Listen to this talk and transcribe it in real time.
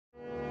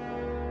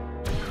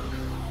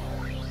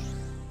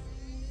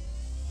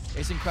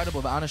It's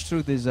incredible. The honest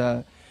truth is,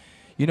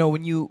 you know,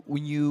 when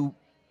you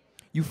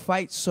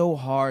fight so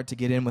hard to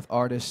get in with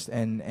artists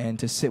and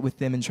to sit with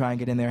them and try and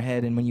get in their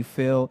head, and when you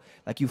feel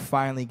like you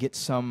finally get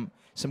some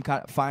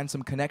kind find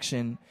some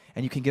connection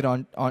and you can get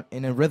on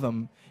in a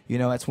rhythm, you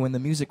know, that's when the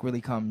music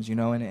really comes, you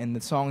know, and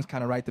the songs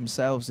kind of write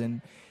themselves.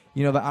 And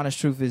you know, the honest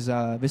truth is,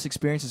 this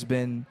experience has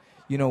been,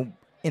 you know,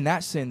 in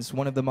that sense,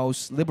 one of the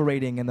most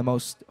liberating and the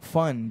most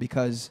fun,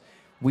 because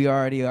we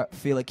already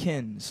feel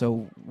akin,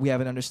 so we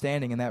have an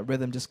understanding, and that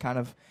rhythm just kind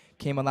of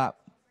came a lot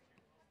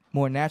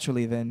more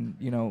naturally than,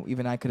 you know,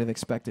 even I could have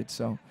expected.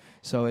 So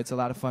it's a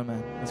lot of fun,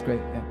 man. It's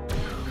great.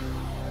 Yeah.